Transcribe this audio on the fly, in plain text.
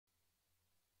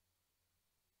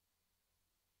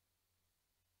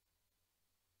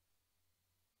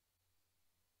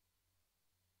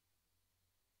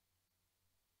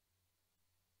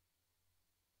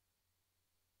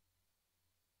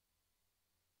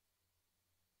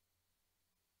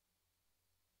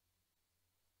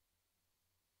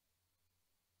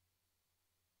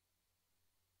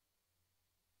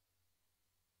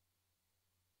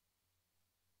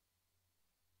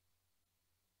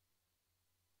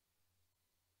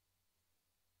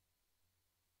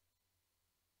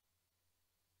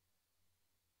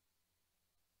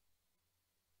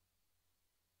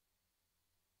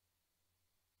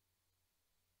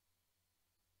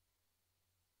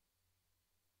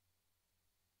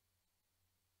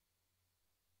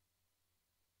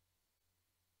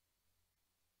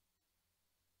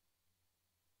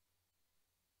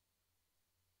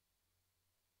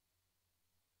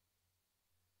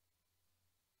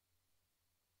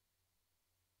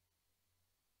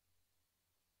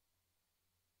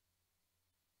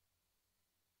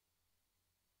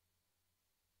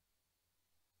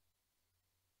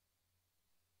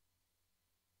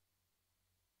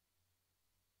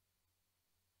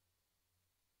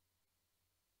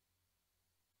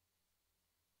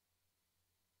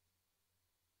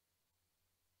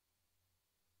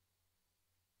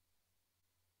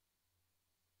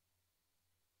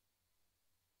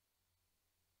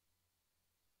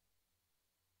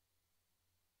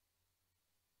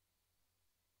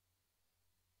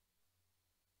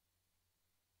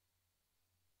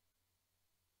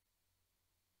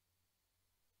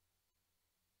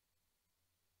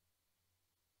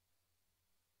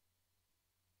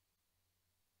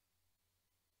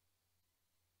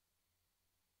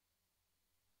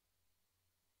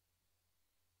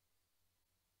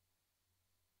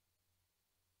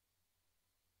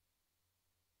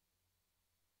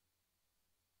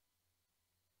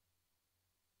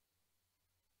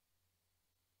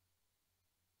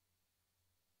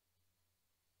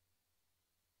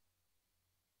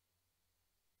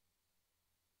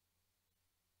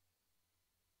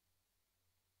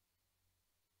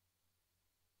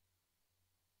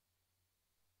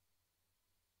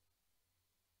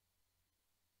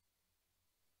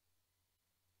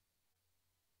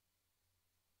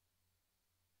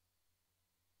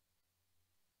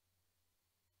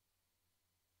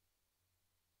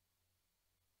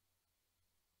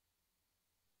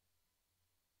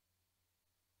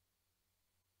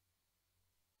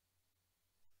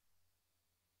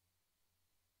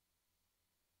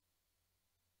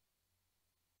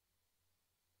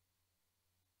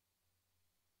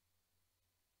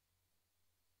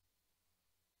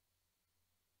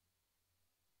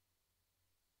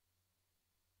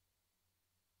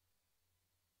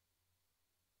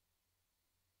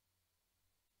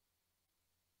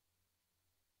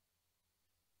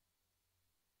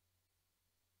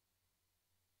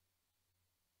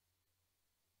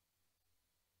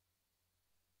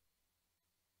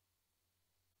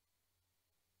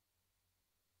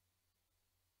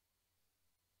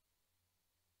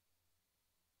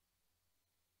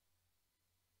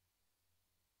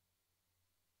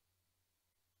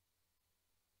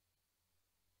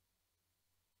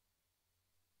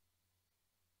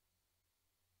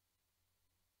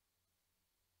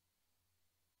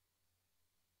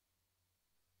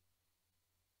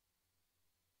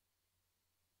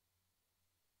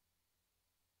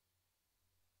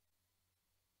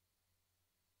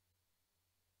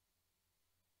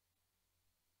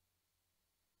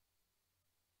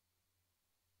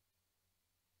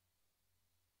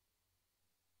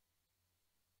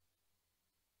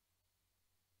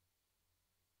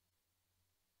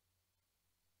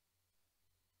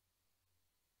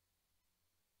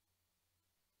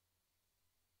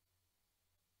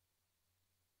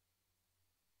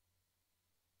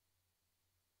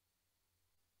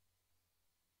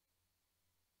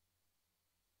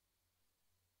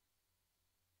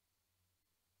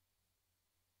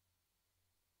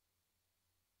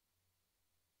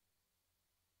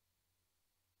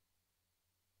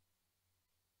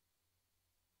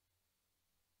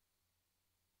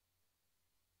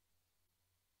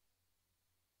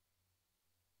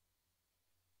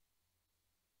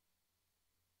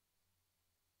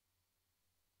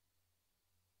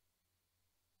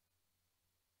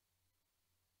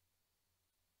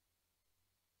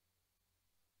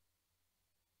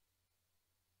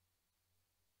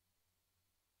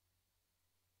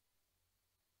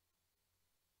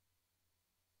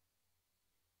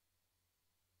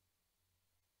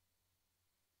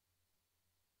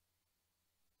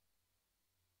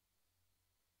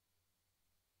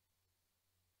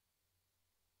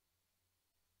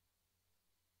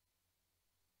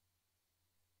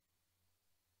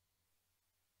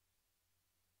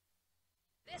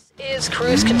Is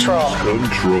Cruise Control.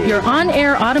 Your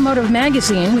on-air automotive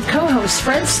magazine with co-hosts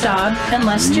Fred Staub and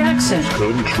Les Jackson.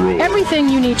 Everything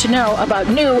you need to know about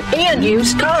new and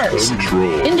used cars.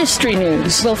 Industry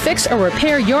news. We'll fix or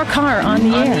repair your car on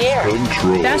the air.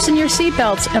 Fasten your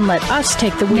seatbelts and let us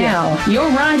take the wheel. Now, your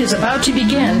ride is about to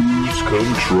begin.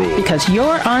 Because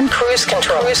you're on Cruise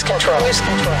Control. Cruise Control. Cruise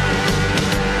Control.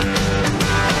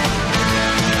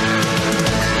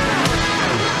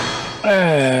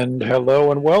 And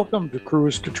hello and welcome to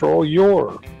Cruise Control,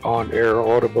 your on-air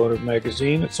automotive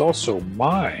magazine. It's also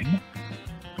mine.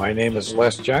 My name is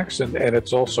Les Jackson, and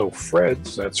it's also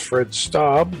Fred's. That's Fred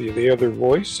Staub, the other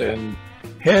voice, and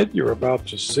head you're about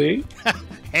to see.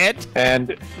 Head?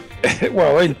 And,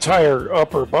 well, entire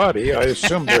upper body. I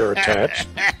assume they're attached.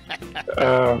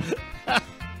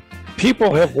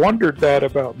 People have wondered that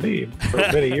about me for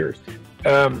many years.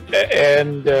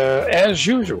 As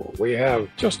usual, we have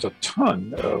just a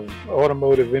ton of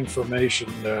automotive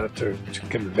information to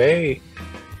convey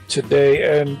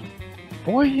today. And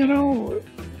boy, you know,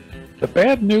 the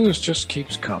bad news just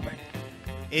keeps coming.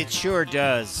 It sure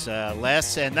does,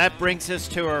 Les. And that brings us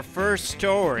to our first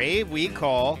story we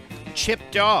call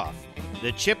Chipped Off.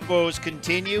 The chip woes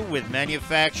continue with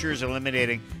manufacturers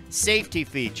eliminating safety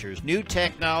features, new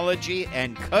technology,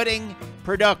 and cutting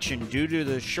production due to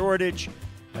the shortage.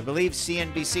 I believe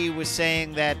CNBC was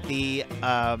saying that the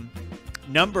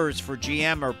numbers for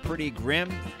GM are pretty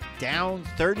grim, down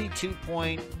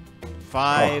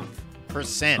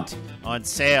 32.5% on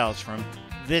sales from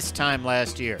this time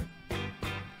last year.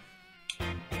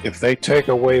 If they take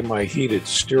away my heated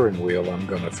steering wheel, I'm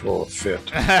going to throw a fit.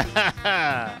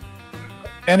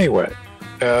 Anyway.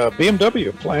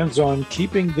 BMW plans on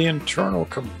keeping the internal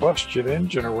combustion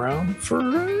engine around for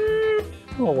a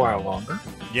while longer.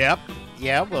 Yep.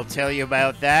 Yeah, we'll tell you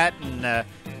about that and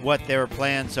what their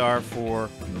plans are for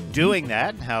doing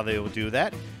that and how they will do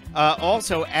that.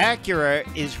 Also, Acura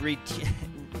is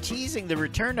teasing the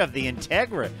return of the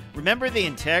Integra. Remember the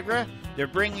Integra? They're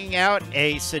bringing out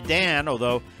a sedan,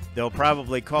 although they'll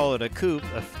probably call it a coupe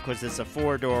because it's a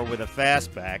four-door with a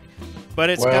fastback. But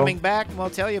it's coming back, and we'll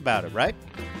tell you about it, right?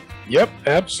 Yep,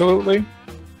 absolutely.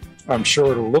 I'm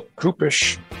sure it'll look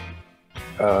coupe-ish.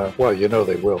 Well, you know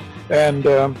they will. And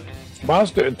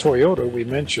Mazda and Toyota, we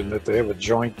mentioned that they have a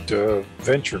joint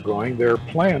venture going. Their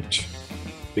plant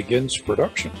begins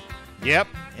production. Yep,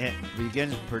 it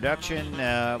begins production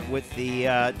with the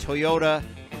Toyota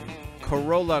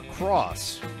Corolla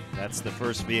Cross. That's the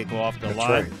first vehicle off the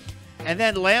line. Right. And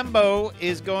then Lambo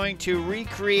is going to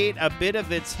recreate a bit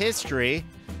of its history,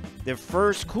 the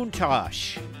first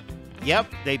Countach.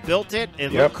 Yep, they built it,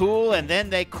 it looked cool, and then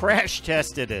they crash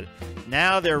tested it.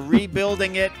 Now they're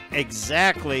rebuilding it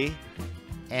exactly,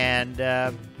 and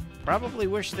probably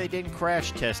wish they didn't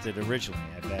crash test it originally,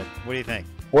 I bet. What do you think?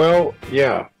 Well,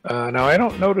 yeah. Now, I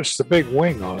don't notice the big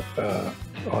wing on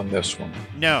this one.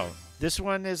 No, this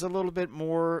one is a little bit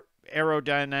more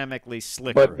aerodynamically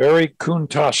slicker. But very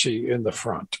Countach-y in the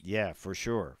front. Yeah, for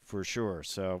sure, for sure.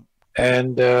 So,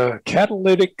 and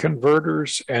catalytic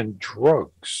converters and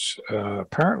drugs.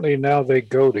 Apparently now they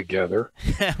go together.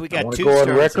 We got I want two to go on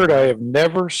stories record. I have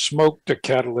never smoked a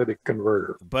catalytic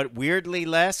converter. But weirdly,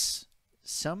 Les,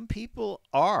 some people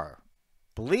are.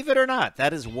 Believe it or not,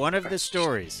 that is one of the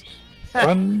stories.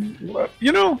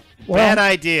 You know, bad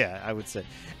idea, I would say.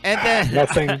 And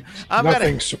then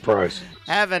nothing surprising.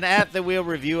 Have an at-the-wheel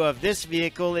review of this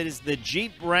vehicle. It is the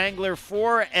Jeep Wrangler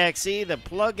 4xe, the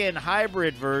plug-in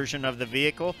hybrid version of the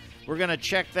vehicle. We're going to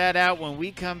check that out when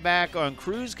we come back on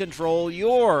Cruise Control,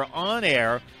 your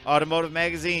on-air automotive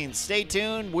magazine. Stay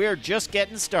tuned. We're just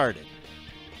getting started.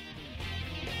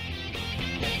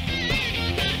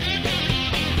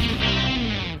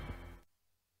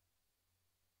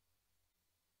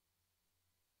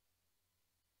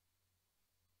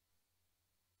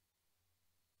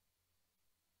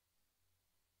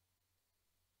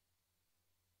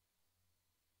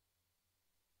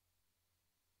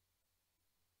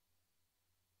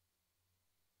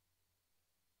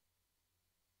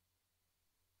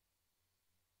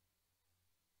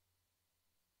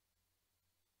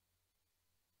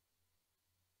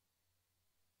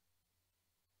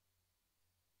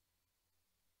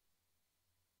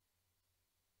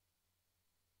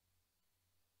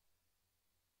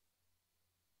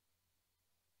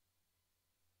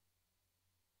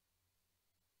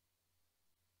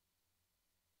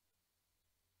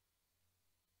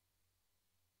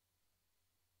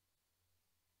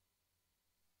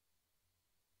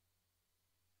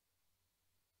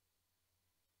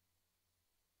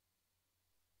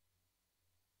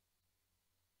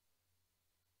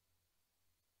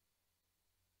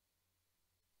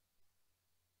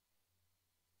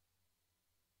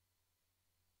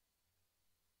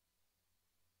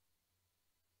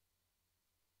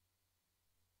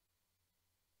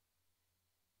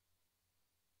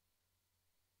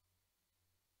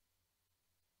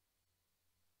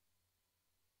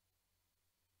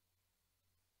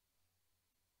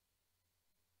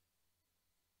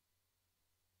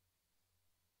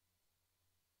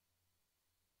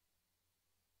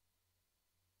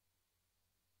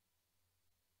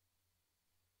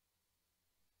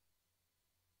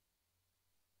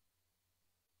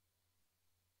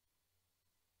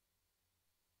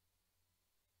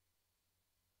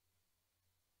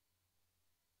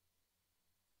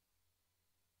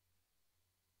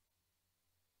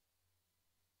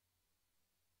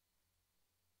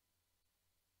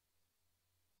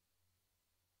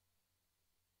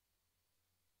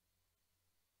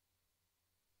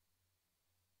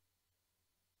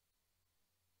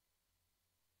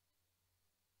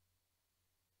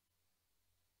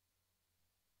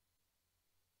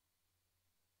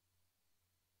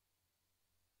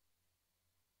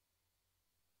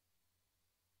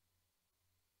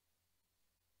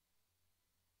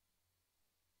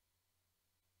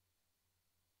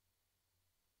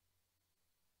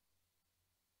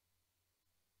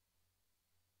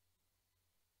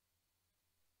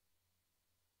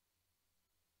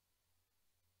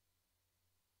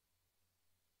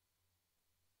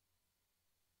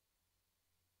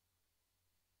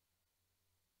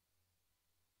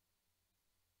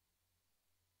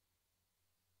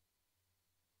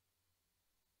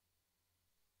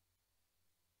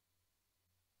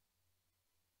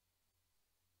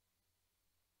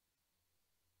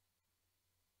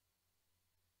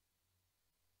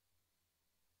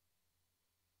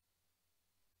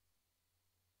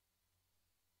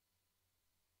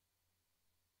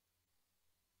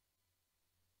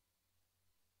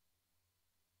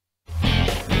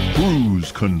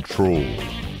 Cruise Control.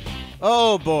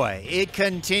 Oh boy, it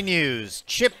continues.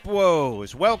 Chip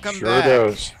woes. Welcome back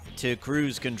does. to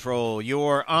Cruise Control,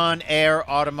 your on-air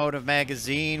automotive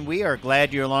magazine. We are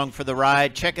glad you're along for the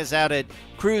ride. Check us out at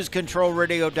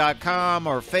cruisecontrolradio.com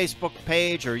or Facebook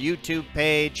page or YouTube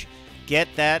page. Get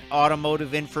that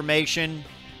automotive information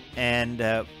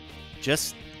and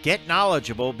just get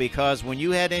knowledgeable, because when you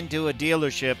head into a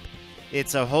dealership,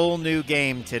 it's a whole new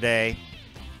game today.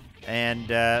 And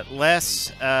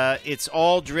Les, it's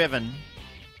all driven,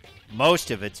 most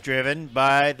of it's driven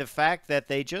by the fact that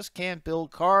they just can't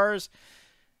build cars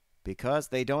because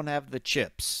they don't have the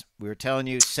chips. We were telling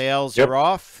you sales are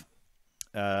off.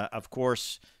 Of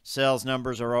course, sales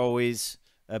numbers are always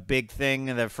a big thing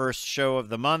in the first show of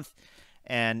the month,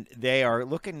 and they are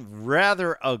looking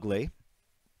rather ugly.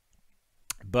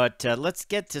 But let's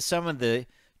get to some of the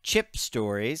chip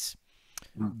stories.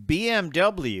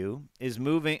 BMW is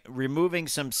removing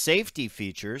some safety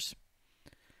features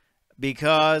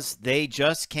because they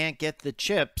just can't get the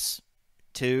chips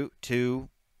to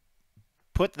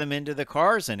put them into the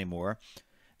cars anymore.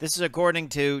 This is according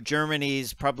to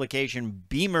Germany's publication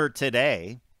Beamer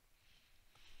Today.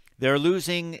 They're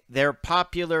losing their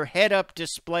popular head-up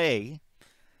display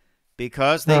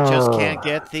because they just can't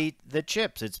get the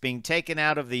chips. It's being taken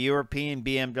out of the European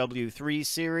BMW 3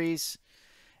 Series.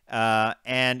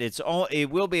 And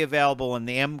it will be available in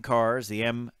the M cars, the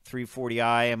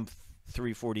M340i,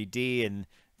 M340d, and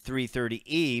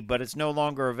 330e, but it's no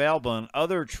longer available in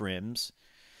other trims.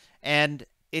 And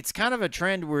it's kind of a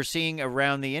trend we're seeing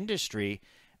around the industry.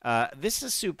 This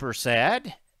is super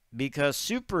sad because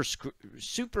Super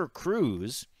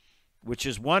Cruise, which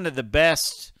is one of the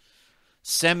best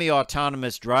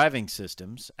semi-autonomous driving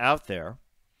systems out there,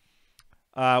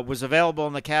 was available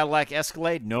in the Cadillac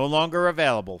Escalade, no longer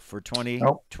available for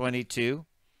 2022.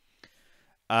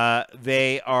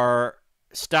 They are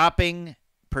stopping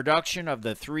production of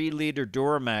the 3-liter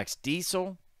Duramax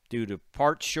diesel due to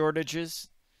part shortages.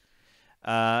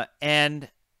 And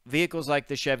vehicles like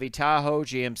the Chevy Tahoe,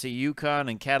 GMC Yukon,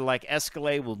 and Cadillac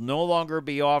Escalade will no longer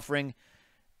be offering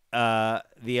the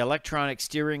electronic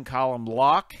steering column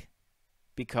lock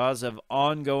because of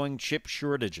ongoing chip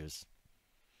shortages.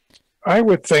 I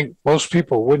would think most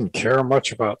people wouldn't care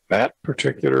much about that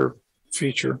particular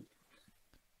feature.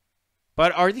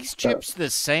 But are these chips the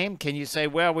same? Can you say,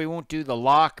 well, we won't do the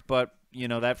lock, but, you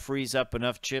know, that frees up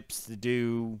enough chips to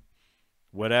do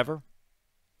whatever?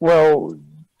 Well,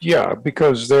 yeah,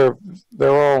 because they're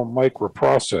all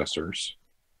microprocessors.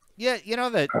 Yeah, you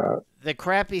know, the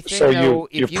crappy thing, so though,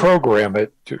 you program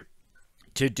it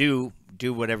to do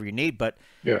whatever you need, but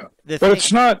yeah. But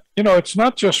it's not, it's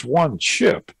not just one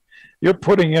chip. You're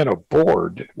putting in a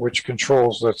board which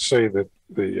controls, let's say,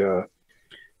 the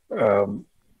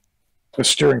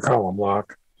steering column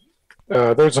lock.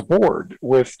 There's a board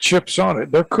with chips on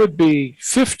it. There could be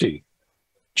 50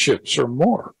 chips or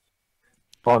more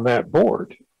on that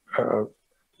board.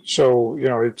 So,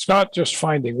 it's not just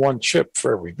finding one chip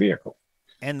for every vehicle.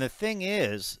 And the thing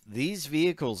is, these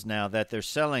vehicles now that they're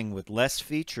selling with less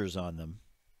features on them,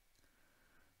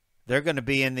 they're going to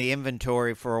be in the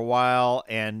inventory for a while,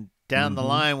 and down the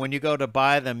line, when you go to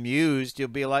buy them used, you'll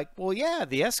be like, well, yeah,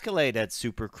 the Escalade had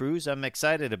Super Cruise. I'm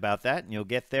excited about that. And you'll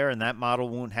get there, and that model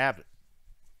won't have it.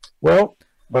 Well,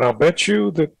 but I'll bet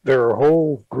you that there are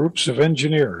whole groups of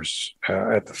engineers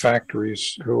at the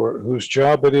factories whose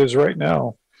job it is right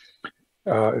now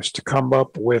is to come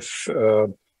up with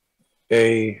an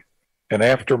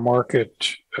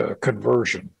aftermarket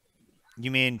conversion.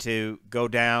 You mean to go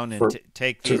down and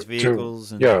take these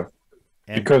vehicles? Yeah.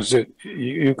 Because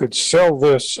you could sell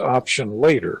this option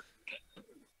later.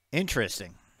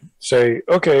 Interesting. Say,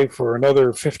 okay, for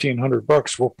another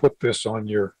 $1,500, we'll put this on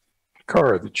your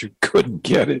car that you couldn't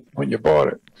get it when you bought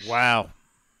it. Wow.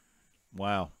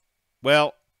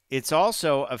 Well, it's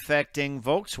also affecting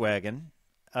Volkswagen.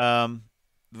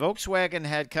 Volkswagen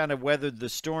had kind of weathered the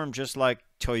storm just like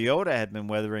Toyota had been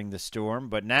weathering the storm,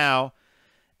 but now,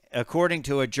 according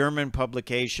to a German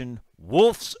publication,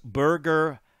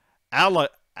 Wolfsberger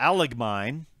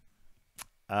Allgemein,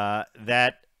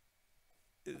 that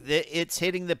it's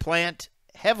hitting the plant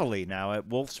heavily now at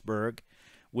Wolfsburg,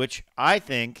 which I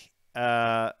think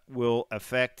will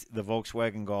affect the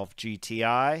Volkswagen Golf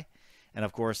GTI. And,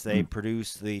 of course, they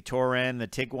produce the Touran, the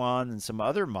Tiguan, and some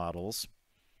other models.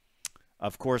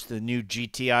 Of course, the new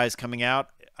GTI is coming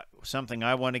out, something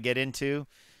I want to get into.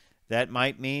 That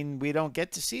might mean we don't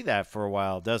get to see that for a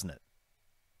while, doesn't it?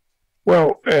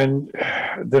 Well, and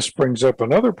this brings up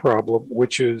another problem,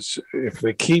 which is if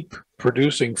they keep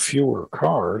producing fewer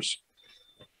cars,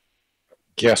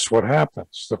 guess what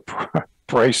happens? The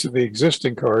price of the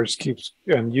existing cars keeps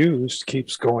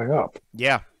going up.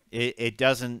 Yeah, it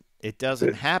doesn't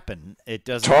happen. It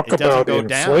doesn't Talk about go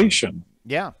inflation.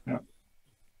 Down.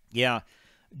 Yeah.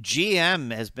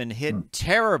 GM has been hit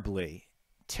terribly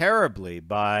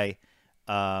by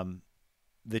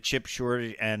the chip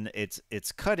shortage, and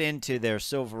it's cut into their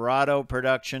Silverado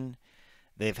production.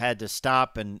 They've had to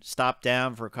stop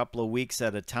down for a couple of weeks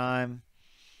at a time.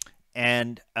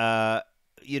 And,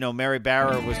 Mary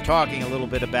Barra was talking a little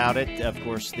bit about it, of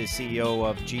course, the CEO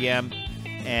of GM.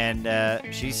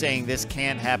 And she's saying this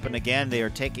can't happen again. They are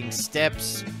taking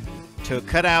steps to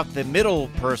cut out the middle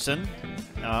person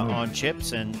on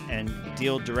chips and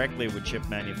deal directly with chip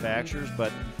manufacturers.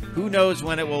 But who knows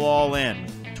when it will all end.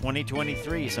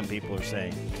 2023, some people are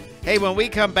saying. Hey, when we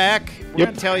come back, we're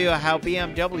going to tell you how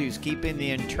BMW is keeping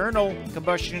the internal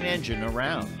combustion engine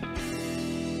around.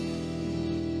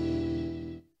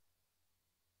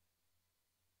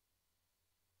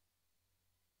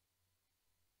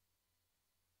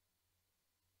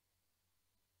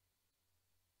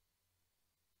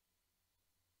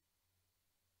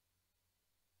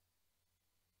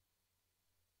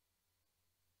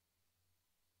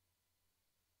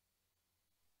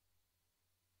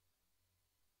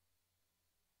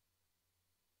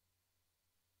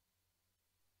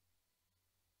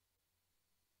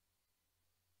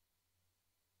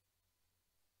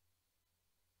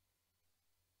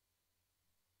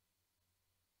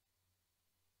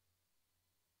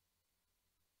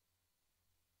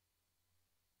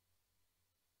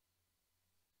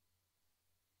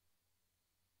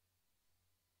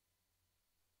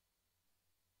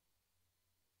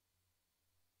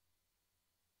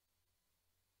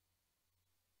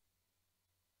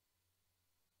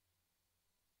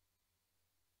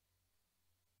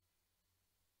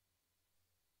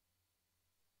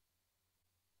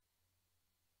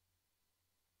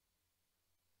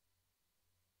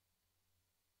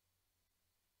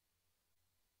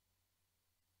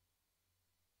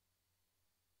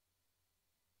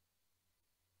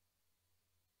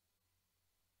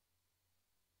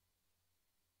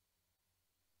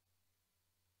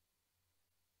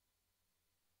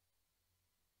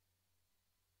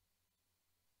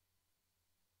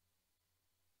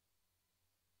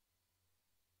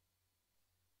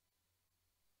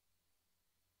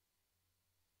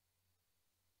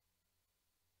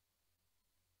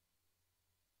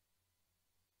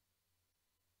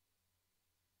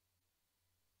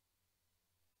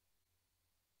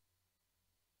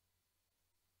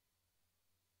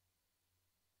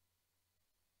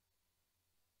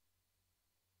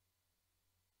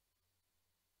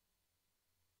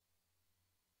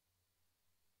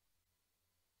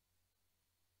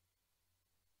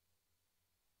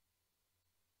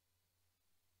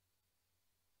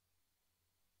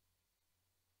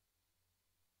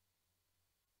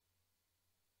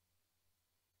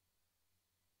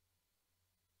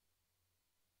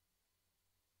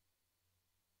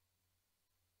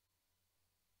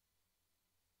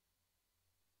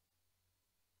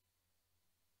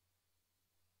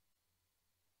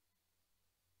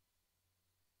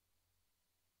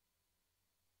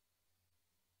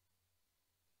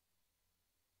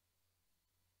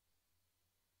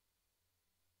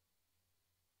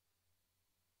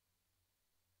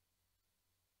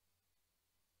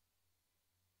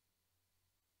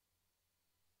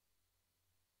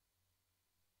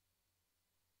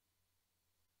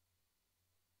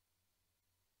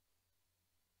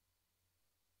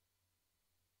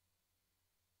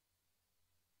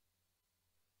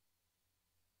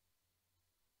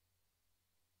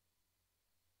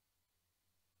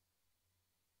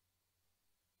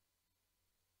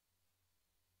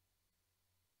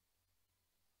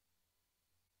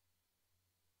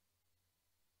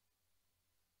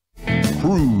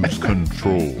 Cruise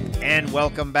Control. And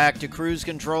welcome back to Cruise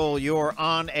Control, your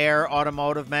on-air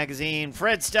automotive magazine.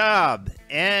 Fred Staub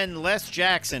and Les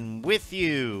Jackson with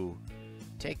you,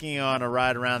 taking you on a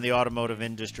ride around the automotive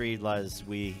industry as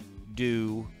we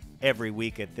do every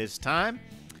week at this time.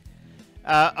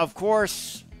 Of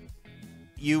course,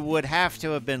 you would have to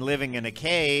have been living in a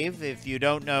cave if you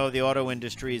don't know the auto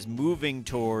industry is moving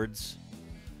towards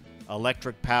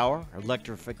electric power,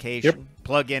 electrification,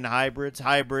 plug-in hybrids,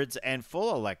 and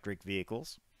full electric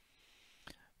vehicles.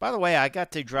 By the way, I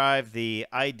got to drive the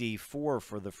ID4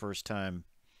 for the first time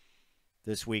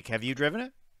this week. Have you driven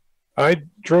it? I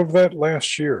drove that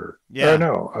last year. Yeah.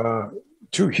 No,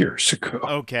 2 years ago.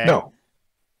 Okay. No.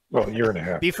 Well, a year and a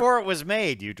half. Before it was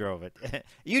made, you drove it.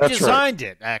 You That's designed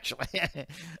it, actually.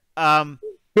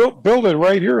 Build it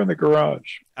right here in the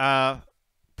garage.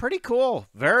 Pretty cool.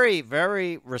 Very,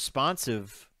 very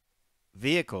responsive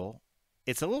vehicle.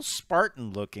 It's a little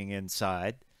Spartan looking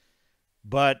inside,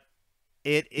 but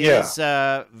it is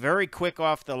very quick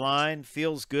off the line,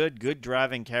 feels good, good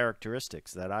driving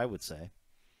characteristics, that I would say,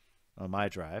 on my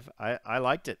drive. I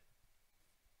liked it.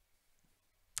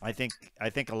 I think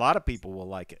a lot of people will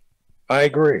like it. I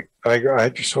agree. I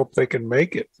just hope they can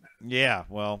make it. Yeah,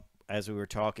 well, as we were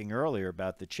talking earlier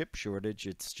about the chip shortage,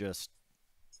 it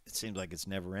seems like it's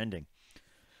never ending.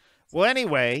 Well,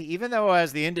 anyway, even though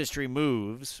as the industry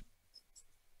moves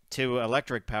to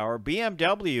electric power,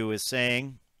 BMW is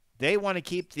saying they want to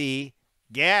keep the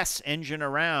gas engine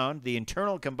around, the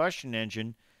internal combustion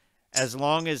engine, as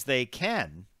long as they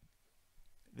can.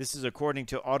 This is according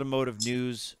to Automotive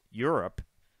News Europe.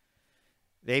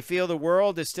 They feel the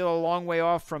world is still a long way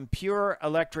off from pure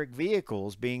electric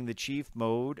vehicles being the chief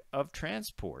mode of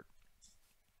transport.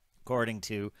 According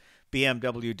to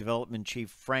BMW development chief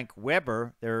Frank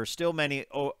Weber, there are still many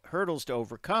hurdles to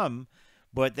overcome,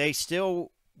 but they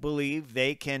still believe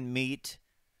they can meet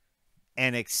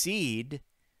and exceed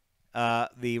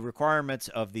the requirements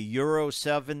of the Euro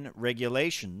 7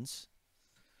 regulations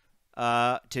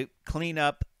to clean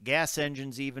up gas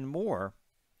engines even more.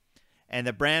 And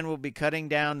the brand will be cutting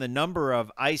down the number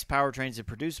of ICE powertrains it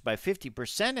produces by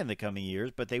 50% in the coming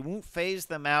years, but they won't phase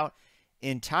them out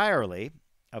entirely.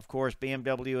 Of course,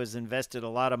 BMW has invested a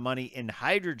lot of money in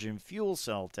hydrogen fuel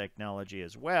cell technology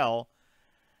as well.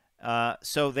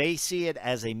 So they see it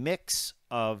as a mix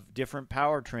of different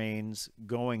powertrains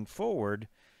going forward.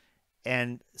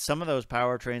 And some of those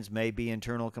powertrains may be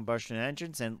internal combustion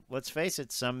engines. And let's face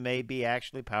it, some may be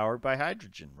actually powered by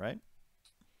hydrogen, right?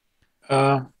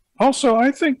 Also,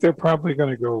 I think they're probably going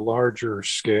to go larger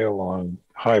scale on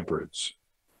hybrids.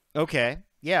 Okay.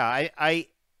 Yeah,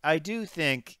 I do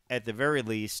think at the very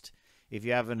least, if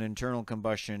you have an internal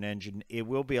combustion engine, it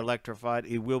will be electrified.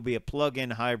 It will be a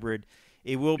plug-in hybrid.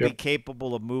 It will be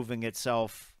capable of moving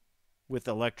itself with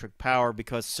electric power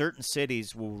because certain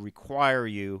cities will require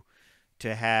you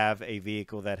to have a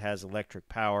vehicle that has electric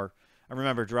power. I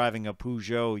remember driving a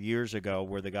Peugeot years ago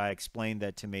where the guy explained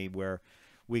that to me, where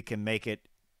we can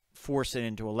force it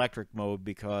into electric mode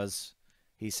because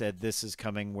he said this is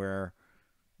coming where,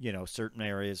 certain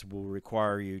areas will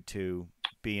require you to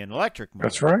be in electric mode.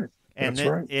 That's right. And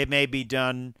it may be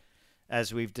done,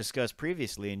 as we've discussed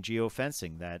previously, in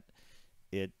geofencing, that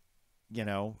it,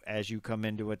 as you come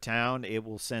into a town, it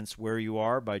will sense where you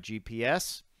are by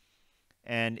GPS,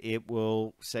 and it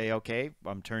will say, okay,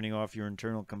 I'm turning off your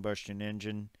internal combustion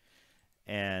engine,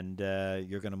 and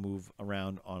you're going to move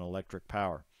around on electric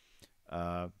power.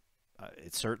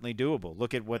 It's certainly doable.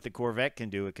 Look at what the Corvette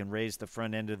can do. It can raise the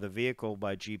front end of the vehicle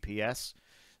by GPS.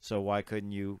 So why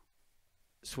couldn't you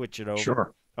switch it over?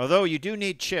 Sure. Although you do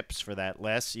need chips for that,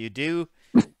 Les. You do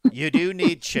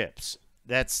need chips.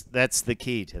 That's the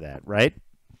key to that, right?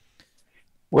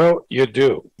 Well, you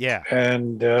do. Yeah.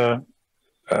 And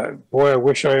boy, I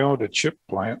wish I owned a chip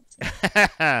plant.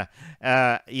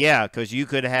 Yeah, because you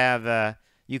could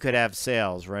have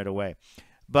sales right away.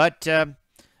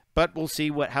 But we'll see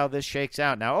how this shakes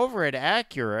out. Now, over at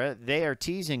Acura, they are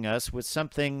teasing us with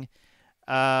something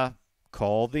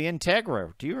called the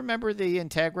Integra. Do you remember the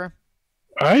Integra?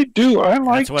 I do.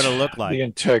 That's what it looked like. The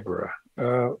Integra.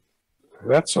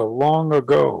 That's a long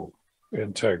ago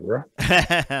Integra.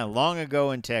 Long ago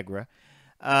Integra.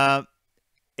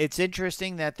 It's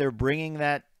interesting that they're bringing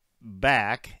that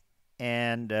back,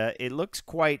 and it looks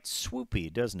quite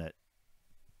swoopy, doesn't it?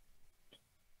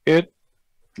 It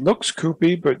looks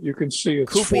coupy, but you can see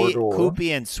it's four-door.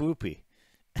 Coupy and swoopy.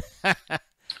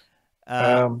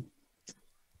 But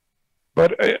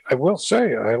I will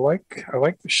say I like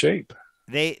the shape.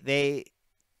 They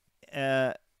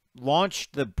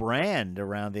launched the brand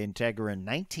around the Integra in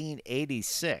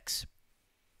 1986,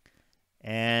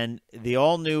 and the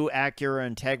all-new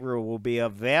Acura Integra will be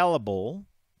available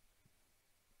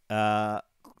during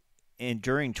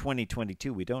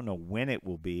 2022. We don't know when it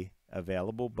will be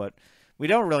available, but we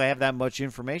don't really have that much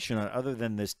information on other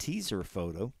than this teaser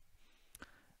photo.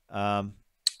 And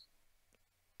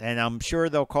I'm sure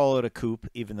they'll call it a coupe,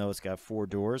 even though it's got four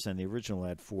doors, and the original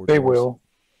had four doors.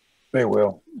 They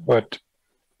will. But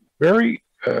very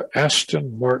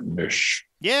Aston Martin-ish.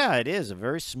 Yeah, it is. A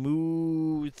very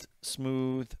smooth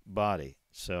body.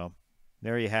 So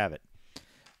there you have it.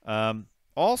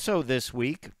 Also this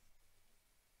week,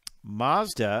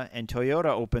 Mazda and Toyota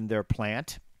opened their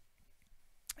plant.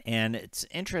 And it's an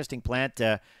interesting plant.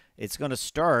 It's going to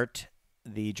start,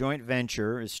 the joint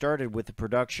venture is started with the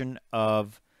production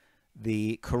of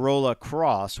the Corolla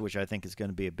Cross, which I think is going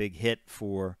to be a big hit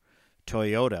for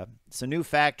Toyota. It's a new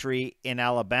factory in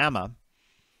Alabama.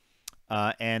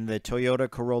 and the Toyota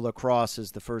Corolla Cross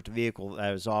is the first vehicle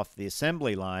that was off the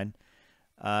assembly line.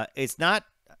 It's not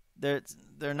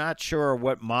they're not sure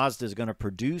what Mazda is going to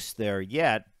produce there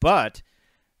yet, but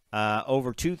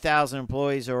over 2,000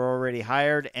 employees are already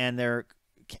hired, and they're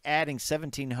adding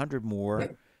 1,700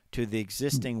 more to the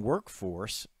existing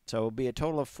workforce. So it'll be a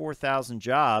total of 4,000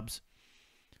 jobs.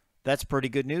 That's pretty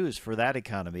good news for that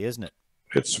economy, isn't it?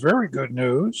 It's very good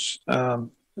news.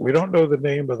 We don't know the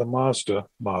name of the Mazda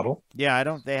model.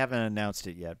 Yeah, they haven't announced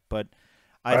it yet, but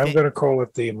I'm going to call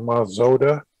it the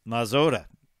Mazda. Mazda.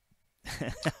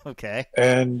 Okay.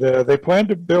 And they plan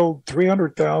to build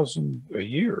 300,000 a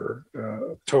year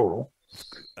total.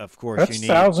 Of course, that's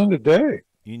 1,000 a day.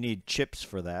 You need chips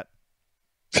for that.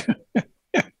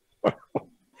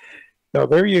 Now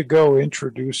there you go,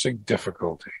 introducing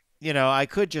difficulty. I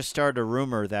could just start a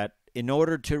rumor that in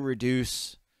order to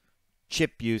reduce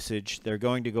chip usage, they're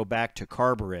going to go back to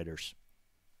carburetors.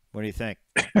 What do you think?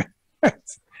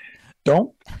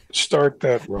 Don't start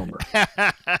that rumor.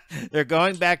 They're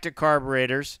going back to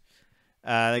carburetors.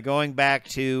 They're going back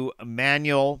to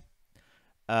manual,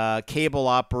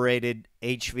 cable-operated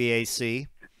HVAC.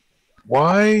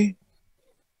 Why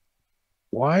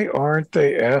aren't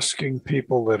they asking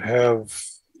people that have,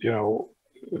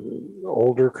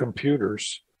 older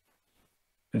computers,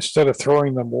 instead of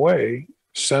throwing them away,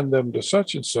 send them to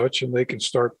such and such, and they can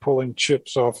start pulling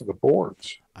chips off of the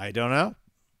boards? I don't know.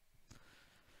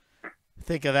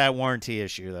 Think of that warranty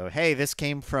issue, though. Hey, this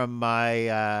came from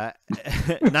my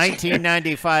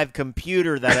 1995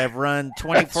 computer that I've run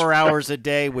 24 hours a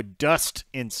day with dust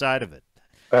inside of it.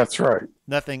 That's right.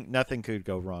 Nothing could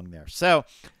go wrong there. So,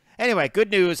 anyway, good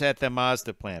news at the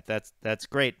Mazda plant. That's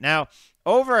great. Now,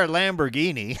 over at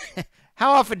Lamborghini,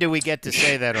 how often do we get to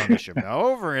say that on the show? Now,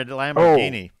 over at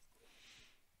Lamborghini.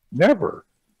 Never.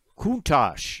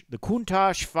 Countach, the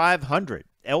Countach 500.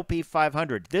 LP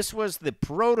 500. This was the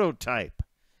prototype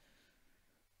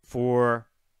for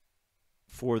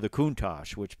the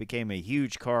Countach, which became a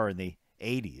huge car in the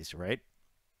 80s, right?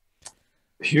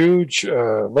 Huge,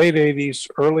 late 80s,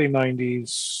 early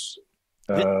 90s.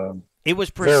 It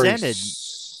was presented. Very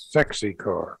sexy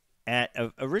car.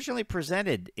 Originally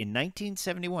presented in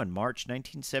 1971, March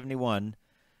 1971,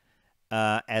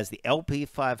 as the LP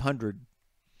 500.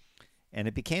 And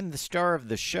it became the star of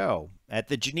the show at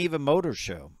the Geneva Motor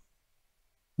Show.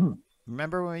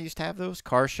 Remember when we used to have those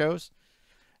car shows?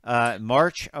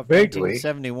 March of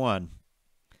 1971.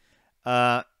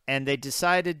 And they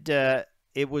decided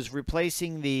it was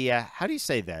replacing the, how do you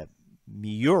say that?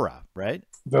 Miura, right?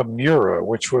 The Miura,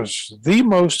 which was the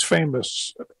most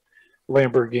famous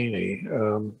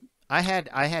Lamborghini. I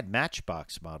had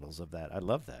Matchbox models of that. I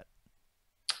love that.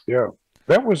 Yeah.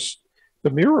 The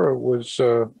Miura was...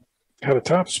 had a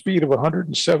top speed of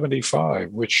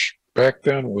 175, which back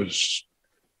then was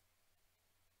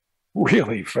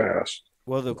really fast.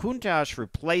 Well, the Countach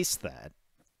replaced that,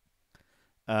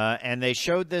 and they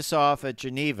showed this off at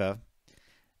Geneva.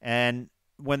 And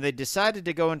when they decided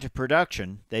to go into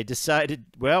production, they decided,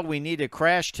 well, we need to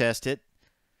crash test it.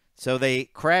 So they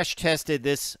crash tested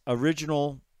this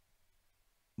original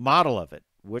model of it,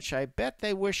 which I bet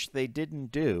they wish they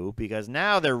didn't do, because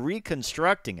now they're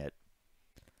reconstructing it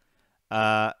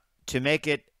to make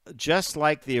it just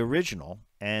like the original,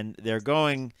 and they're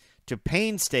going to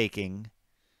painstaking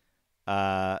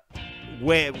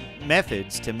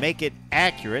methods to make it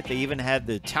accurate. They even had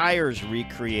the tires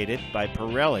recreated by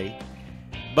Pirelli,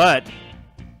 but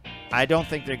I don't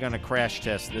think they're going to crash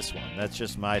test this one. That's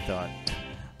just my thought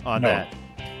on that.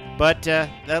 But a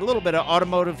little bit of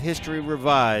automotive history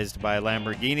revised by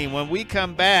Lamborghini. When we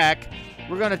come back,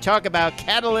 we're going to talk about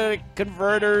catalytic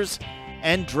converters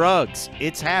and drugs.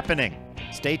 It's happening.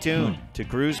 Stay tuned to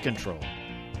Cruise Control.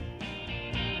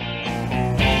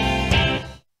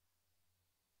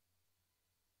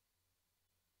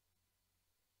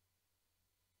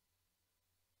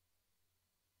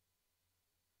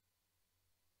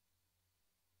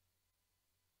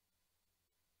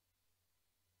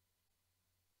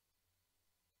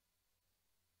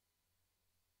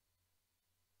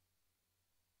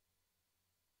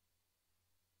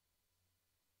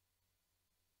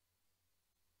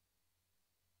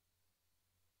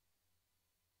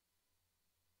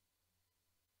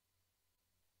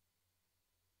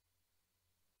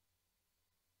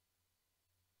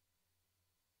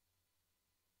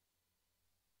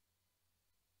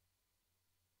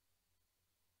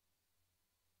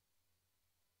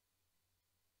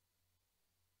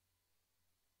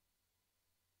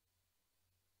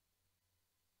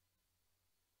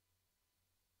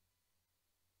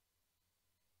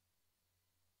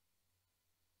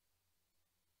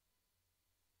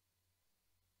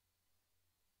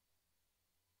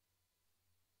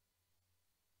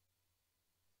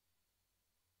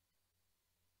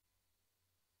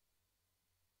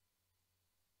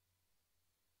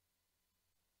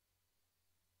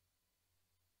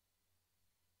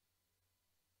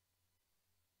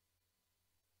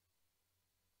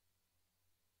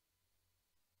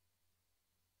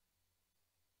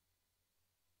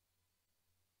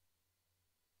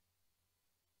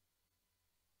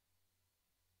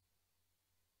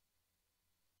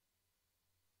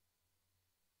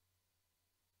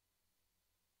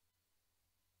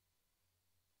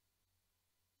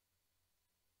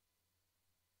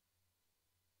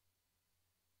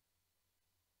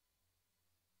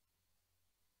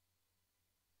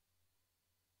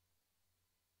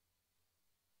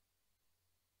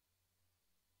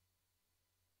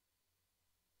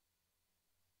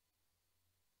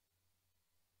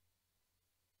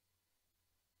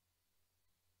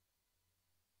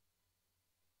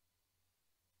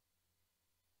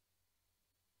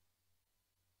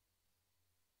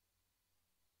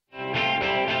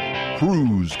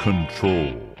 Cruise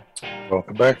Control.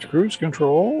 Welcome back to Cruise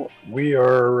Control. We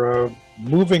are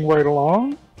moving right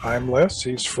along. I'm Les,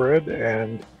 he's Fred,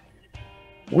 and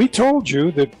we told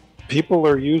you that people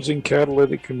are using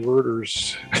catalytic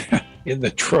converters in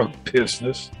the truck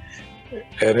business,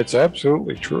 and it's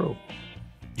absolutely true.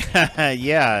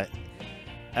 Yeah.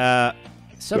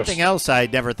 Something else I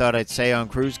never thought I'd say on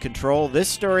Cruise Control. This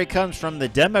story comes from the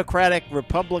Democratic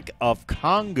Republic of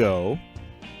Congo.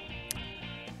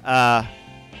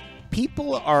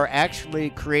 People are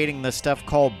actually creating this stuff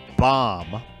called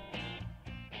bomb.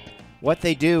 What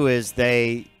they do is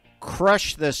they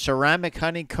crush the ceramic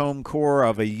honeycomb core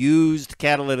of a used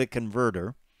catalytic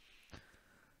converter.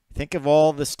 Think of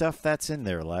all the stuff that's in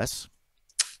there, Les.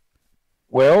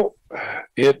 Well,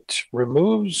 it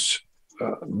removes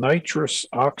nitrous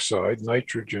oxide,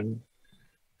 nitrogen,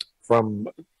 from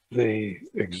the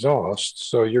exhaust.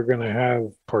 So you're going to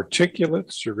have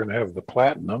particulates, you're going to have the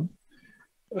platinum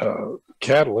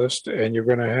catalyst, and you're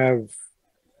going to have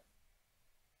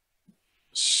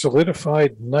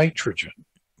solidified nitrogen,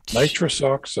 nitrous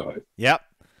oxide. Yep.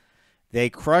 They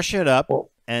crush it up,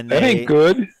 well, and that ain't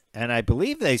good. And I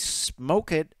believe they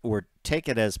smoke it or take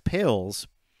it as pills.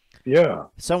 Yeah.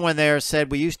 Someone there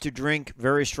said we used to drink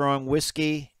very strong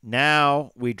whiskey.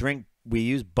 Now we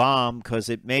use bomb because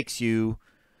it makes you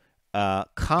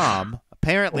calm.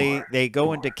 Apparently, they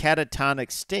go into catatonic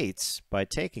states by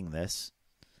taking this.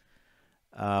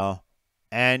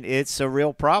 And it's a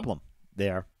real problem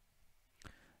there.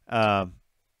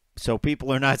 So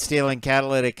people are not stealing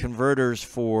catalytic converters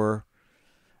for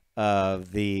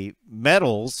the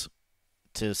metals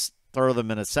to throw them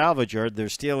in a salvage yard. They're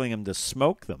stealing them to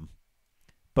smoke them.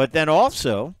 But then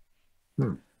also,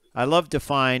 I love to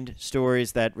find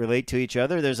stories that relate to each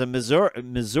other. There's a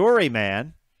Missouri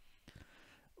man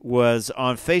was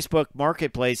on Facebook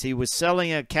Marketplace. He was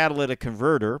selling a catalytic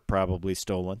converter, probably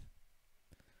stolen,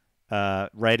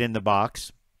 right in the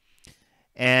box.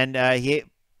 And he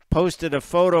posted a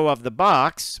photo of the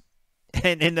box,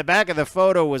 and in the back of the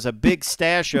photo was a big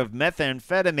stash of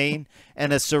methamphetamine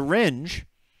and a syringe.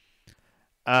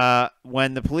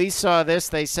 When the police saw this,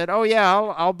 they said, "Oh yeah,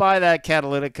 I'll buy that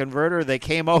catalytic converter." They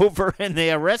came over and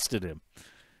they arrested him.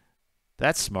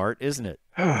 That's smart, isn't it?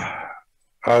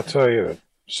 I'll tell you,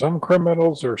 some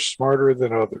criminals are smarter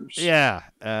than others. Yeah.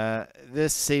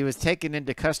 He was taken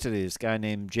into custody, this guy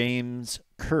named James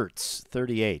Kurtz,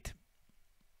 38,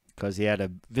 because he had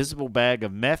a visible bag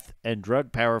of meth and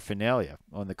drug paraphernalia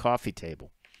on the coffee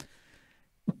table.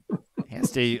 He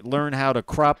has to learn how to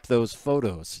crop those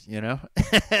photos, you know?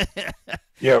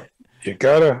 Yep. You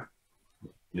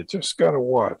just gotta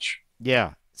watch.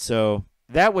 Yeah. So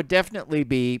that would definitely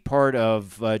be part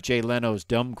of Jay Leno's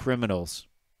Dumb Criminals.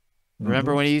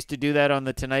 Remember when he used to do that on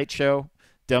the Tonight Show?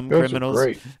 Dumb Criminals.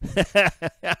 Great.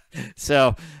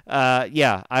 So,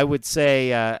 yeah, I would say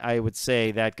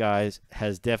that guy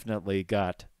has definitely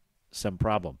got some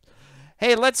problem.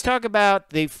 Hey, let's talk about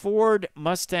the Ford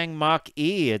Mustang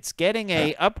Mach-E. It's getting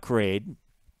a upgrade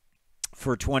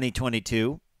for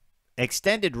 2022.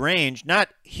 Extended range, not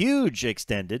huge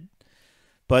extended,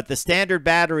 but the standard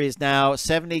battery is now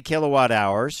 70 kilowatt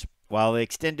hours, while the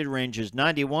extended range is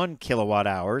 91 kilowatt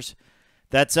hours.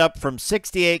 That's up from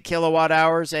 68 kilowatt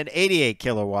hours and 88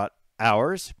 kilowatt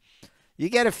hours. You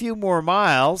get a few more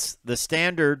miles. The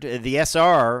standard, the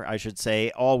SR, I should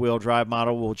say, all-wheel drive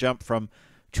model will jump from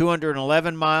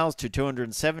 211 miles to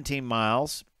 217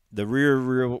 miles. The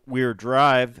rear-wheel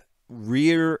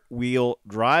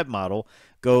drive model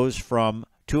goes from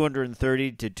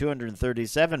 230 to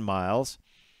 237 miles.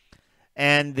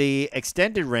 And the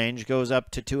extended range goes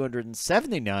up to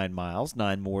 279 miles,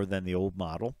 9 more than the old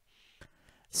model.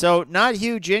 So not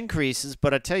huge increases,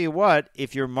 but I tell you what,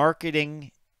 if you're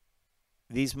marketing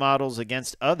these models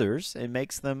against others, it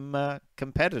makes them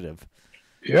competitive.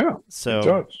 Yeah, so it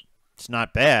does. It's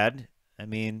not bad. I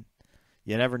mean,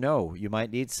 you never know. You might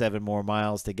need 7 more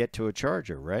miles to get to a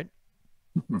charger, right?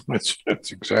 That's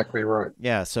exactly right.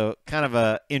 Yeah, so kind of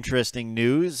a interesting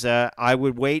news. I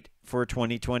would wait for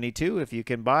 2022 if you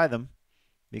can buy them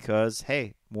because,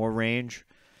 hey, more range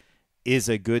is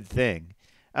a good thing.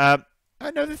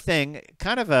 Another thing,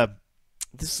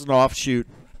 this is an offshoot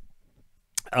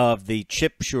of the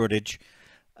chip shortage.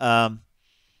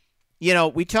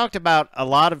 We talked about a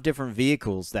lot of different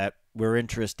vehicles that we're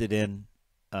interested in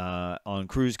on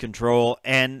Cruise Control,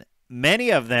 and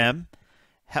many of them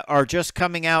are just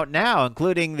coming out now,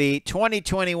 including the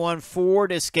 2021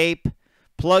 Ford Escape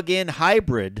plug-in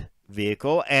hybrid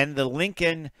vehicle and the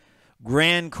Lincoln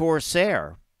Grand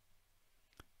Corsair.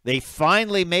 They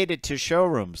finally made it to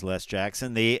showrooms, Les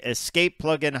Jackson. The Escape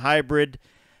plug-in hybrid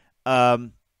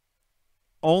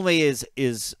only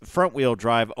is front wheel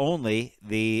drive only.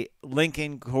 The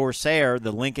Lincoln Corsair,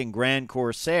 the Lincoln Grand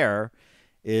Corsair,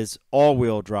 is all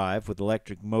wheel drive with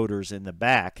electric motors in the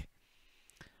back.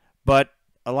 But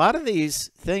a lot of these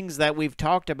things that we've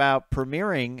talked about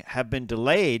premiering have been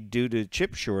delayed due to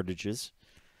chip shortages,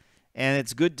 and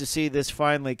it's good to see this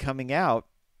finally coming out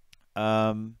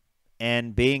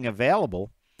and being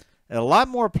available. And a lot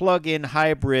more plug-in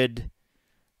hybrid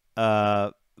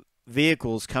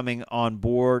vehicles coming on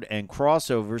board and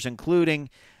crossovers, including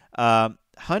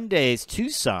Hyundai's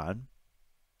Tucson,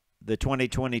 the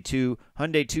 2022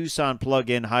 Hyundai Tucson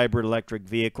plug-in hybrid electric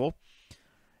vehicle.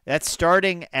 That's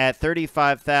starting at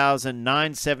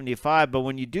 $35,975, but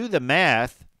when you do the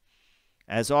math,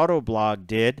 as Autoblog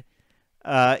did,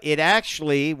 it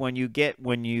actually, when you get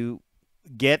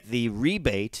the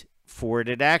rebate for it,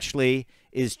 it actually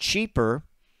is cheaper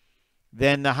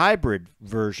than the hybrid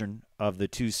version of the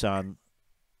Tucson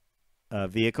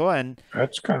vehicle. And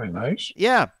that's kind of nice.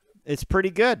 Yeah, it's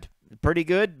pretty good. Pretty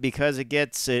good because it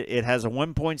has a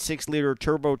 1.6 liter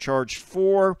turbocharged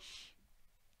 4.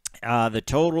 The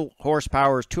total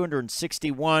horsepower is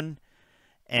 261,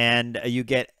 and you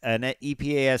get an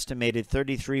EPA estimated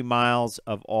 33 miles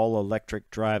of all-electric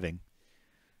driving.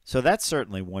 So that's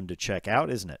certainly one to check out,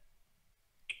 isn't it?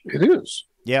 It is.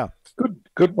 Yeah.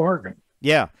 Good bargain.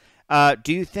 Yeah.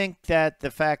 Do you think that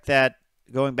the fact that,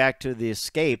 going back to the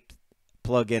Escape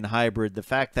plug-in hybrid, the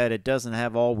fact that it doesn't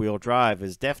have all-wheel drive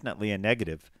is definitely a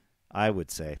negative, I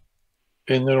would say?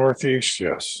 In the Northeast,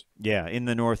 yes. Yeah, in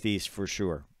the Northeast for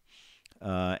sure.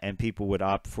 And people would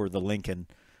opt for the Lincoln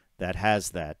that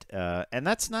has that. And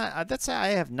I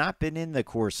have not been in the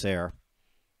Corsair,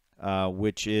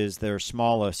 which is their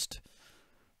smallest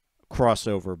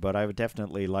crossover, but I would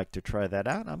definitely like to try that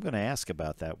out. I'm going to ask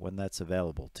about that when that's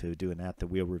available to do an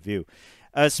at-the-wheel review.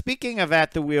 Speaking of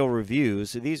at-the-wheel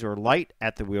reviews, these are light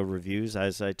at-the-wheel reviews.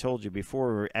 As I told you before,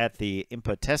 we were at the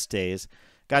IMPA test days,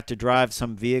 got to drive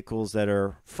some vehicles that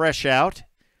are fresh out,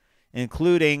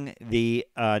 including the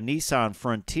Nissan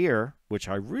Frontier, which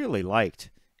I really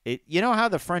liked. You know how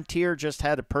the Frontier just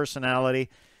had a personality,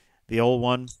 the old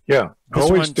one? Yeah,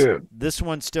 always did. This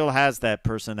one still has that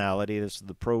personality. This is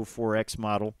the Pro 4X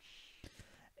model,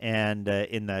 and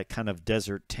in that kind of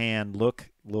desert tan look,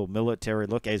 little military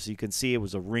look. As you can see, it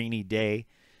was a rainy day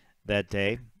that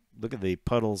day. Look at the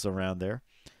puddles around there.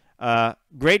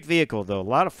 Great vehicle, though. A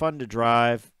lot of fun to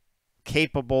drive,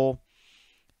 capable,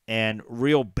 and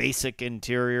real basic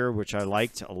interior, which I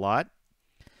liked a lot.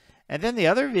 And then the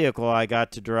other vehicle I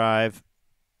got to drive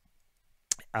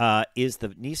is the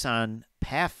Nissan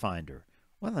Pathfinder,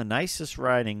 one of the nicest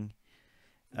riding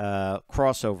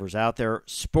crossovers out there,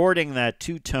 sporting that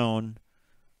two-tone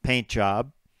paint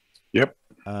job. Yep.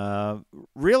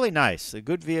 Really nice. A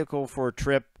good vehicle for a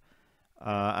trip.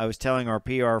 I was telling our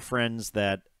PR friends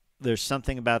that there's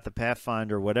something about the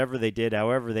Pathfinder, whatever they did,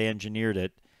 however they engineered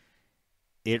it,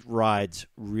 it rides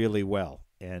really well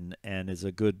and is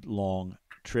a good long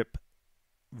trip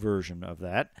version of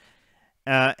that.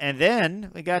 And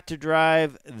then we got to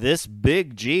drive this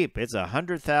big Jeep. It's a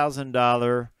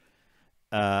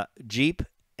 $100,000 Jeep,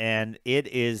 and it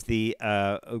is the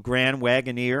Grand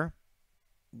Wagoneer,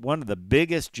 one of the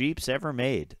biggest Jeeps ever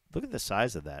made. Look at the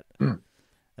size of that.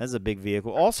 That's a big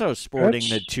vehicle. Also sporting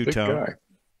the two-tone.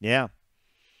 Yeah.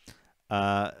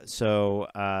 So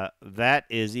that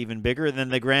is even bigger than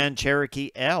the Grand Cherokee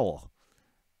L.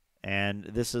 And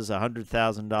this is a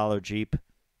 $100,000 Jeep,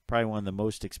 probably one of the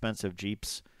most expensive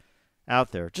Jeeps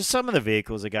out there. Just some of the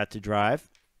vehicles I got to drive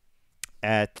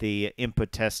at the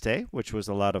IMPA test day, which was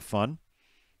a lot of fun.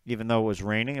 Even though it was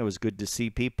raining, it was good to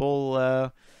see people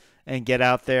and get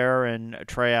out there and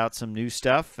try out some new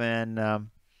stuff. And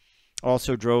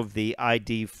also drove the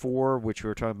ID4, which we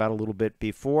were talking about a little bit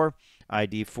before.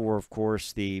 ID4, of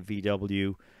course, the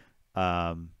VW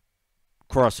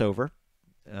crossover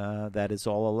that is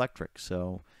all electric.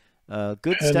 So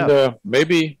good stuff.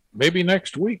 Maybe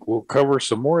next week we'll cover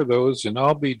some more of those, and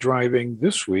I'll be driving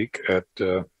this week at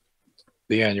the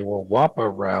annual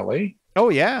WAPA rally. Oh,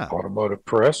 yeah. Automotive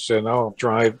Press, and I'll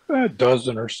drive a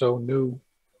dozen or so new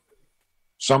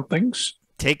somethings.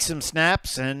 Take some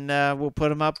snaps, and we'll put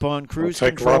them up on Cruise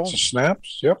Control. Control. Lots of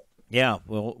snaps, yep. Yeah,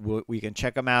 we can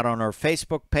check them out on our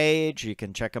Facebook page. You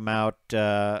can check them out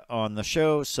on the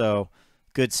show. So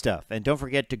good stuff. And don't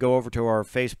forget to go over to our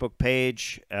Facebook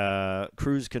page,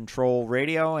 Cruise Control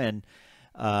Radio, and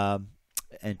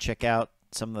check out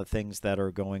some of the things that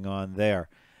are going on there.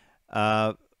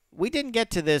 We didn't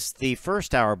get to this the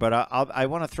first hour, but I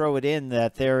want to throw it in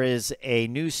that there is a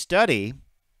new study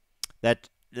that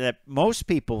most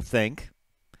people think,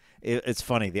 it's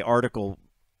funny, the article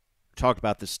talked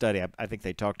about this study. I think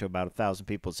they talked to about 1,000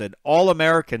 people. Said all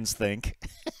Americans think.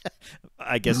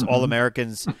 I guess all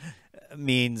Americans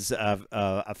means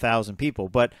 1,000 people,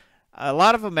 but a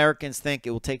lot of Americans think it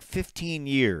will take 15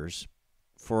 years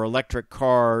for electric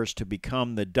cars to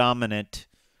become the dominant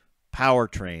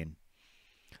powertrain.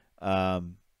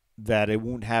 That it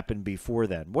won't happen before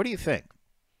then. What do you think?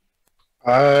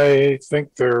 I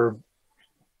think they're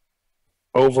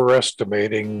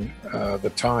overestimating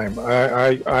the time.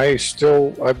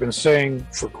 I've been saying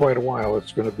for quite a while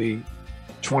it's going to be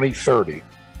 2030.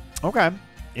 Okay,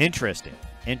 interesting,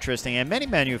 and many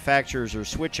manufacturers are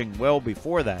switching well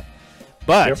before that.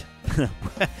 But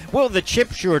will the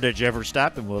chip shortage ever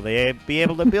stop, and will they be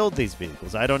able to build these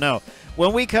vehicles? I don't know.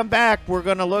 When we come back, we're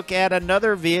going to look at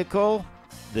another vehicle,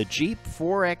 the Jeep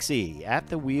 4xe at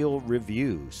the wheel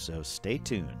review. So stay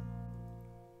tuned.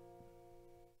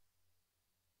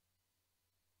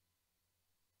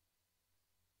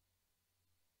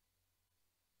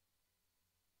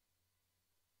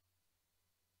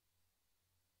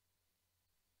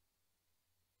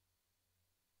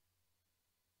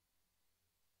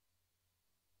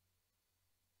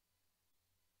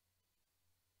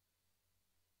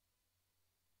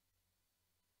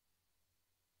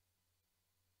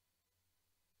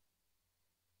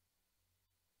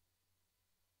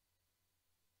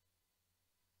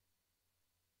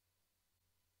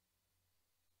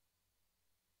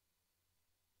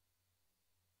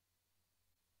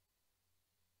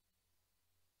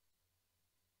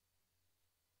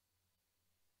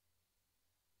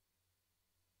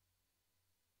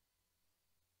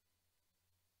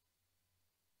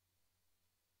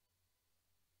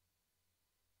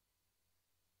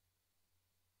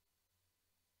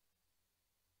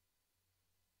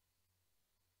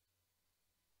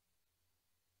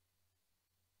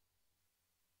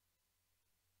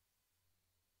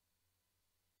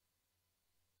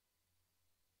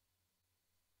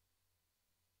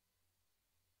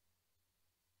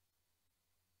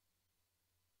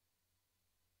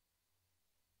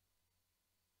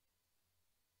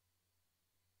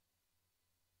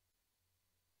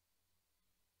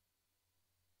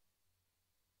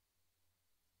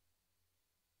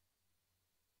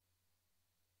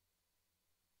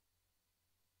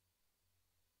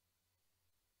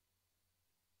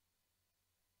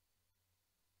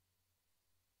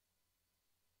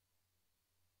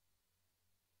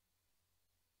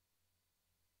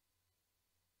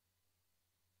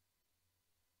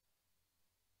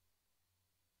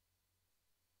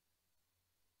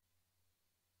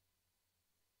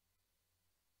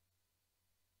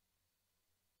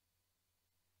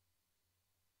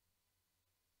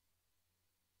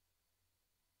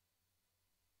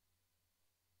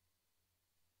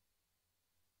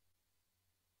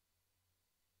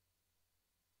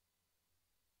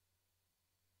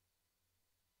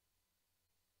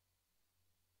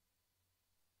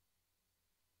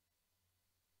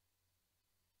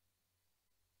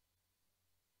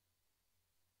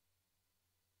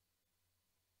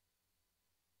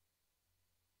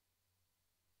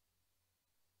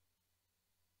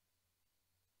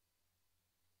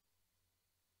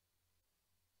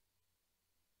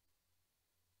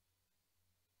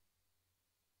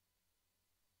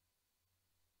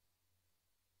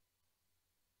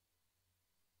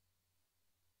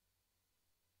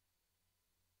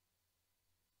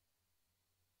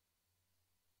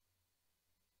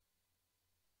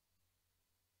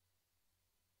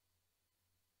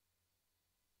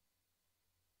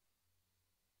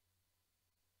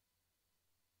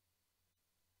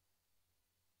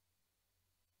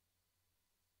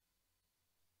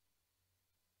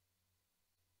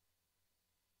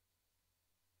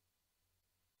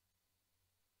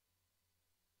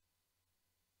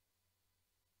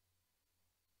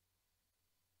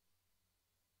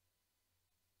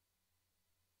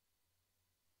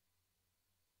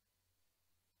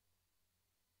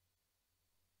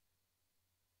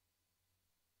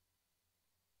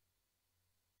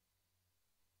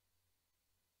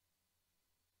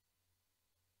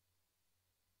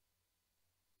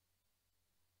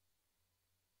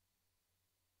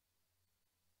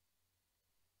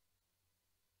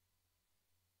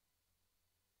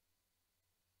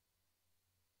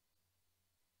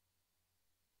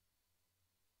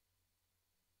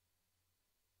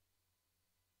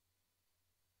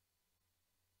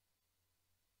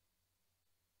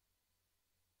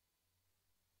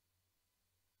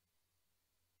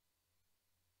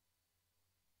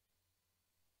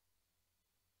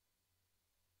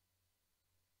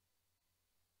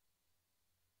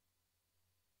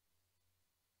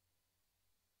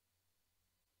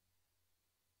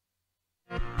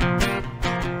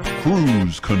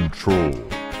 Cruise Control.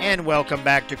 And welcome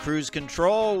back to Cruise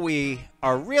Control. We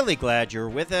are really glad you're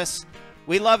with us.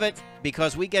 We love it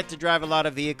because we get to drive a lot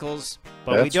of vehicles,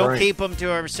 but we don't keep them to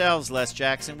ourselves, Les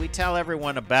Jackson. We tell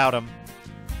everyone about them.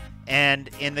 And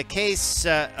in the case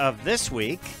of this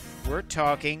week, we're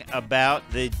talking about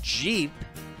the Jeep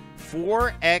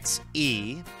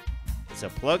 4xe. It's a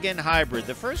plug-in hybrid,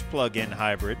 the first plug-in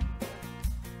hybrid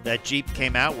that Jeep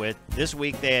came out with. This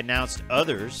week they announced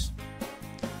others,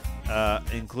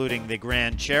 including the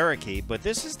Grand Cherokee, but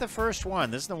this is the first one.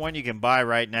 This is the one you can buy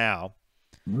right now.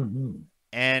 Mm-hmm.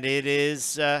 And it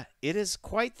is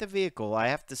quite the vehicle. I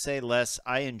have to say, Les,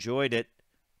 I enjoyed it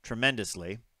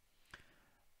tremendously.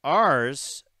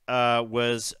 Ours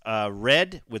was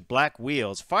red with black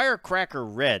wheels. Firecracker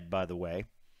red, by the way.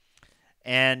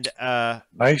 And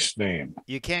nice name.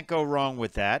 You can't go wrong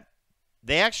with that.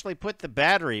 They actually put the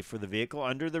battery for the vehicle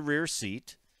under the rear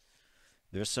seat.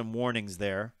 There's some warnings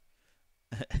there.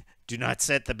 Do not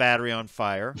set the battery on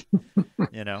fire.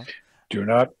 You know. Do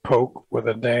not poke with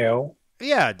a nail.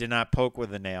 Yeah, do not poke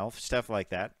with a nail, stuff like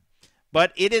that.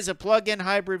 But it is a plug-in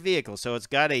hybrid vehicle, so it's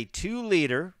got a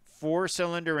 2-liter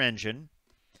 4-cylinder engine.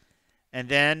 And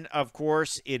then, of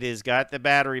course, it has got the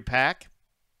battery pack.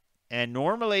 And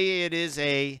normally it is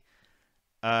it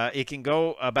can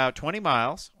go about 20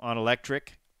 miles on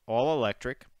electric, all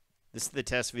electric. This is the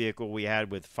test vehicle we had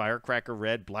with Firecracker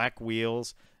red, black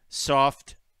wheels,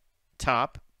 soft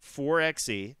top,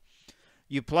 4xe.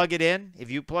 You plug it in. If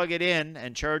you plug it in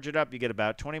and charge it up, you get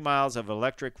about 20 miles of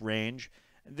electric range.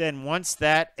 Then once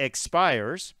that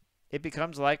expires, it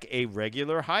becomes like a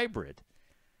regular hybrid.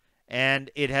 And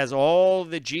it has all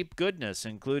the Jeep goodness,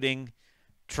 including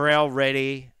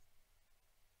trail-ready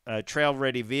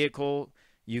vehicle.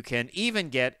 You can even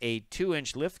get a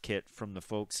 2-inch lift kit from the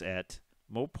folks at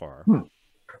Mopar,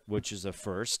 which is a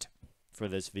first for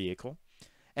this vehicle.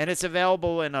 And it's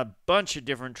available in a bunch of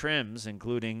different trims,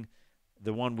 including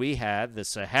the one we had, the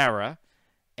Sahara,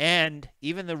 and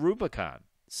even the Rubicon.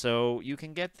 So you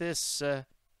can get this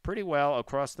pretty well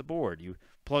across the board. You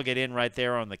plug it in right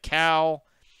there on the cowl,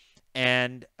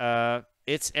 and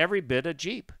it's every bit a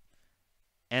Jeep.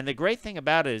 And the great thing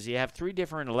about it is you have 3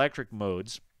 different electric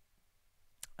modes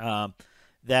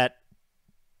that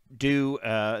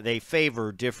they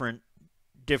favor different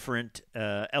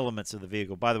elements of the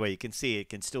vehicle. By the way, you can see it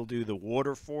can still do the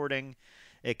water fording.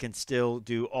 It can still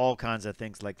do all kinds of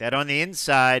things like that. On the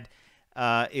inside,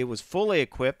 it was fully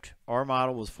equipped. Our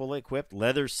model was fully equipped.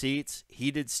 Leather seats,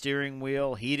 heated steering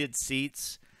wheel, heated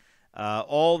seats,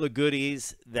 all the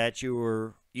goodies that you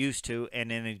were used to.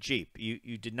 And in a Jeep,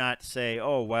 you did not say,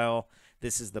 oh, well,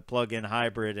 this is the plug-in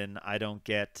hybrid and I don't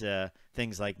get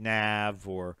things like nav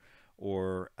or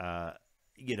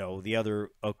the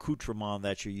other accoutrement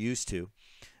that you're used to.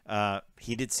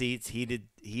 Heated seats,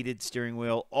 heated steering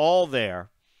wheel, all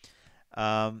there.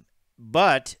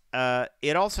 But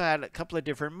it also had a couple of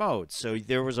different modes. So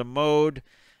there was a mode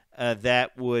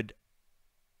that would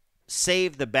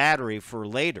save the battery for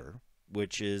later,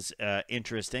 which is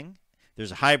interesting.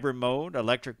 There's a hybrid mode,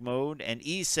 electric mode, and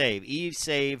e-save.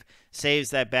 E-save saves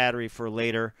that battery for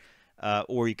later,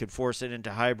 or you could force it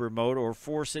into hybrid mode or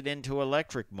force it into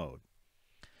electric mode.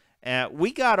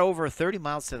 We got over 30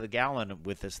 miles to the gallon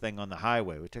with this thing on the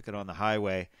highway. We took it on the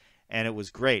highway, and it was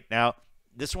great. Now,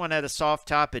 this one had a soft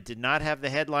top. It did not have the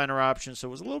headliner option, so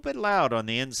it was a little bit loud on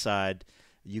the inside.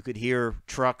 You could hear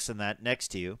trucks and that next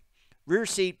to you. Rear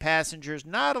seat passengers,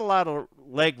 not a lot of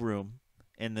leg room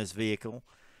in this vehicle,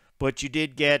 but you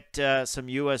did get some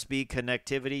USB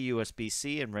connectivity,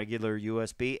 USB-C and regular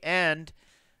USB, and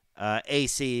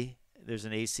AC. There's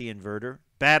an AC inverter.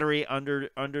 Battery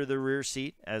under the rear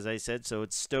seat, as I said, so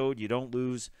it's stowed. You don't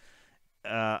lose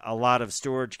a lot of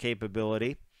storage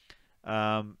capability.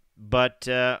 But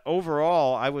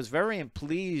overall, I was very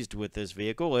pleased with this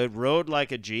vehicle. It rode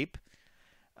like a Jeep,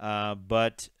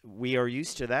 but we are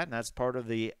used to that, and that's part of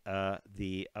the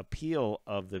appeal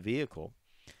of the vehicle.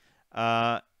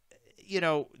 The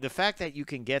fact that you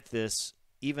can get this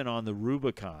even on the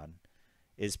Rubicon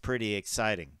is pretty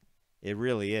exciting. It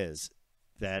really is.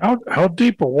 How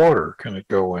deep a water can it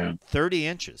go in? 30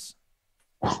 inches.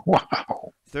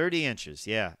 Wow. 30 inches,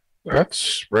 yeah.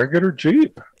 That's regular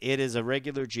Jeep. It is a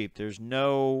regular Jeep. There's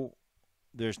no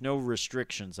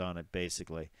restrictions on it,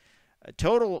 basically.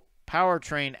 Total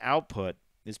powertrain output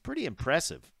is pretty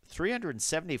impressive.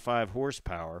 375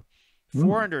 horsepower,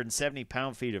 470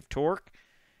 pound-feet of torque.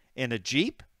 In a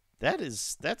Jeep,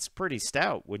 that's pretty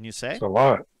stout, wouldn't you say? It's a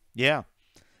lot. Yeah.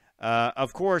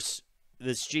 Of course,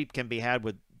 this Jeep can be had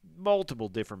with multiple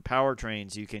different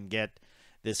powertrains. You can get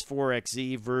this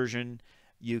 4xe version.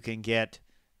 You can get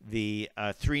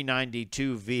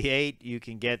 392 V8. You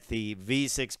can get the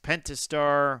V6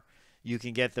 Pentastar. You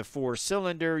can get the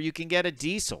 4-cylinder. You can get a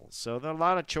diesel. So there are a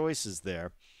lot of choices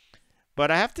there. But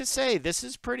I have to say, this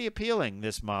is pretty appealing,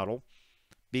 this model,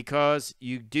 because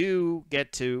you do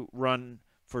get to run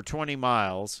for 20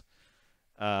 miles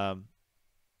all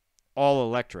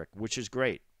electric, which is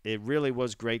great. It really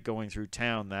was great going through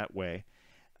town that way.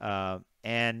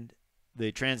 And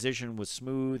the transition was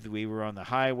smooth. We were on the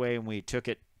highway, and we took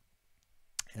it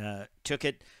to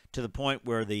the point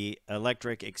where the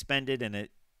electric expended, and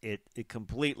it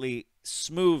completely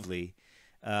smoothly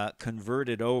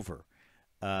converted over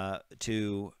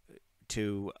to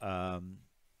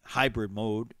hybrid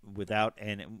mode without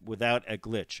a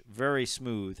glitch. Very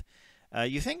smooth.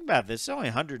 You think about this, it's only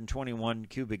 121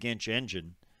 cubic inch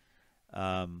engine,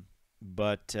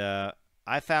 but I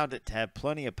found it to have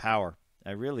plenty of power.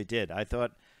 I really did. I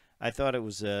thought it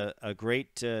was a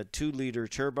great 2-liter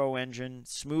turbo engine,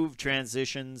 smooth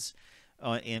transitions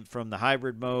from the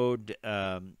hybrid mode.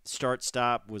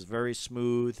 Start-stop was very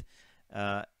smooth,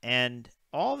 and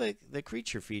all the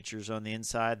creature features on the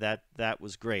inside, that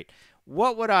was great.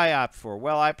 What would I opt for?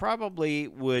 Well, I probably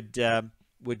would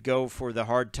go for the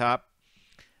hardtop.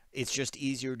 It's just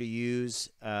easier to use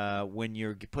when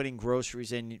you're putting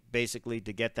groceries in. Basically,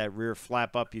 to get that rear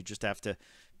flap up, you just have to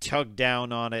tug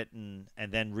down on it and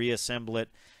then reassemble it.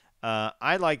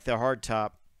 I like the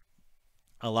hardtop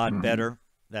a lot better.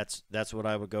 That's what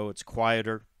I would go. It's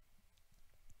quieter,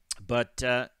 but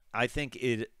I think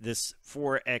this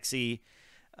 4xe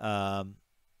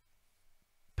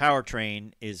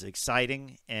powertrain is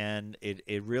exciting, and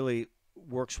it really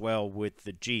works well with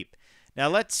the Jeep. Now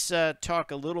let's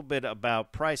talk a little bit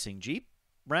about pricing. Jeep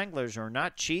Wranglers are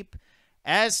not cheap.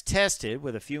 As tested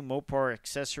with a few Mopar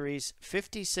accessories,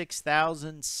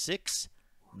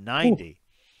 $56,690.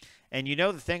 And you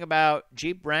know the thing about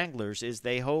Jeep Wranglers is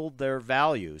they hold their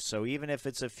value. So even if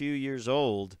it's a few years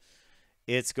old,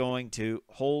 it's going to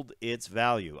hold its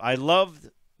value. I love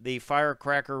the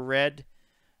Firecracker Red.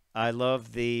 I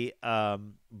love the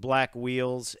black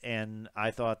wheels, and I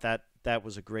thought that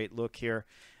was a great look here.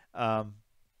 And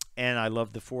I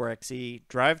love the 4xe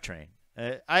drivetrain.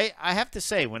 I have to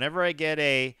say, whenever I get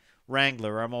a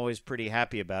Wrangler, I'm always pretty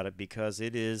happy about it because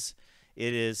it is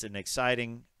an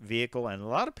exciting vehicle, and a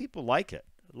lot of people like it.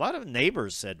 A lot of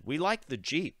neighbors said, we like the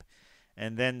Jeep.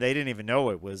 And then they didn't even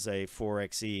know it was a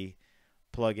 4xe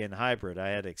plug-in hybrid. I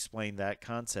had to explain that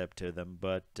concept to them,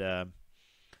 but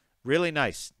really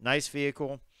nice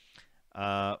vehicle.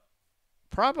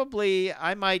 Probably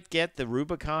I might get the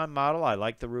Rubicon model. I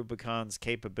like the Rubicon's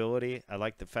capability. I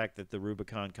like the fact that the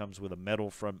Rubicon comes with a metal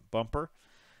front bumper.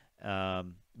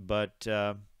 But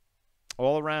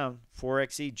all around,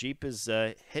 4xe Jeep is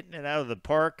hitting it out of the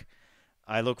park.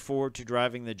 I look forward to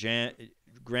driving the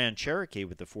Grand Cherokee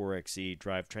with the 4xe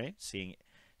drivetrain,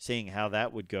 seeing how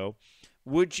that would go.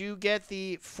 Would you get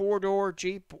the 4-door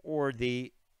Jeep or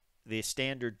the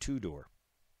standard 2-door?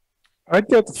 I'd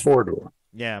get the 4-door.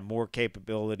 Yeah, more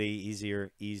capability,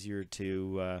 easier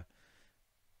to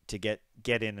get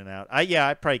in and out.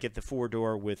 I'd probably get the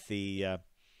 4-door with the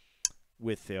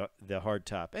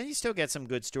hardtop, and you still get some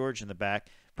good storage in the back.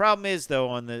 Problem is, though,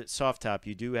 on the soft top,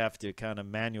 you do have to kind of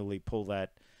manually pull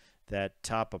that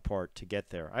top apart to get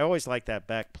there. I always like that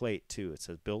back plate too. It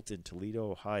says built in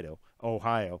Toledo,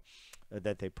 Ohio,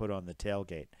 that they put on the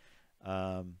tailgate.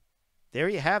 There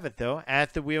you have it, though.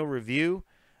 At the wheel review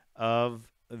of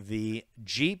the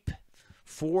Jeep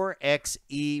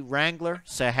 4xe Wrangler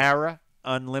Sahara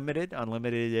Unlimited.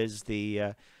 Unlimited is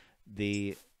the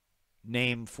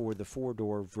name for the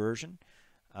 4-door version.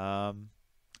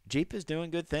 Jeep is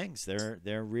doing good things.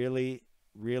 They're really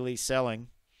selling,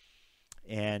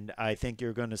 and I think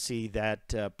you're going to see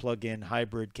that plug-in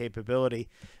hybrid capability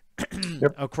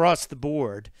across the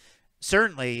board.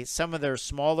 Certainly, some of their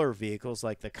smaller vehicles,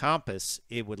 like the Compass,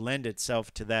 it would lend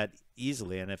itself to that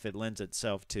easily, and if it lends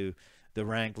itself to the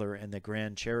Wrangler and the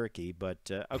Grand Cherokee, but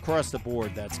across the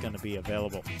board, that's going to be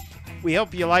available. We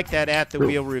hope you like that at the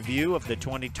wheel review of the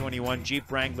 2021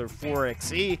 Jeep Wrangler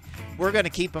 4xe. We're going to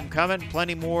keep them coming.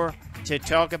 Plenty more to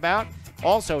talk about.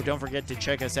 Also, don't forget to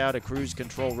check us out at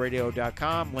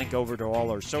cruisecontrolradio.com. Link over to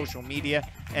all our social media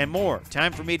and more.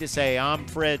 Time for me to say I'm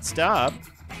Fred Staub.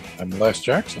 I'm Les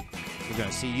Jackson. We're going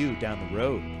to see you down the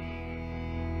road.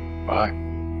 Bye.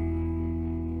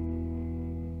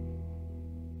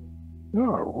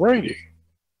 All righty.